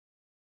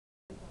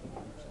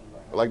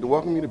I'd like to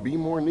welcome you to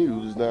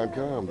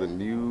BeMoreNews.com, the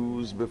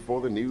news before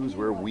the news,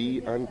 where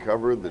we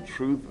uncover the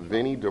truth.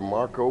 Vinny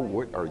DeMarco,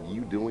 what are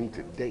you doing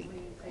today?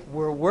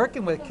 We're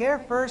working with Care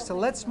First to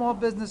let small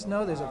business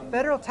know there's a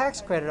federal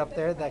tax credit up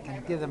there that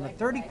can give them a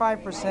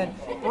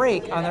 35%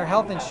 break on their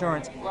health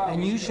insurance,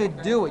 and you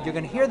should do it. You're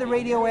going to hear the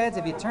radio ads.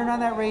 If you turn on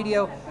that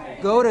radio,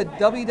 go to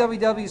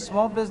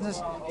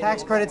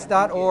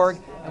www.smallbusinesstaxcredits.org,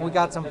 and we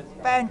got some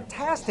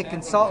fantastic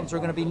consultants who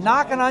are going to be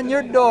knocking on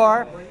your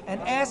door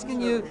and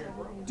asking you,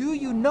 do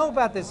you know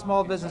about this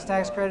small business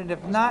tax credit?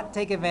 If not,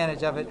 take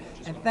advantage of it.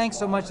 And thanks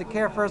so much to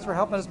Care First for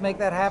helping us make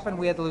that happen.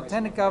 We had the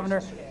Lieutenant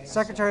Governor,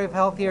 Secretary of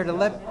Health here to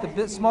let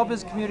the small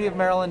business community of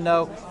Maryland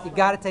know you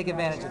got to take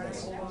advantage of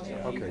this.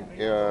 Okay,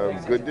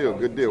 good deal,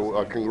 good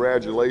deal.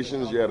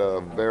 Congratulations. You had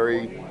a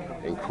very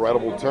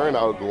incredible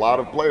turnout. A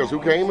lot of players.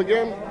 Who came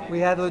again? We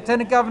had the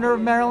Lieutenant Governor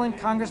of Maryland,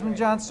 Congressman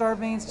John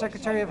Sarbanes,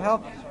 Secretary of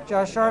Health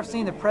Josh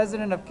Sharfstein, the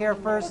President of Care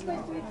First,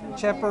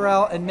 Chet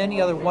Burrell, and many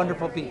other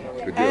wonderful people.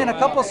 And a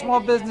couple of small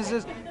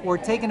businesses who are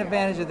taking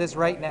advantage of this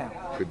right now.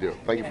 Good deal.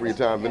 Thank you for your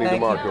time, Vinny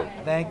DeMarco.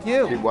 Thank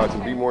you. Keep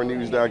watching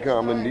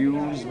BeMoreNews.com, the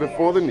news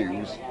before the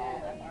news,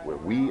 where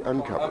we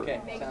uncover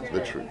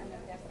the truth.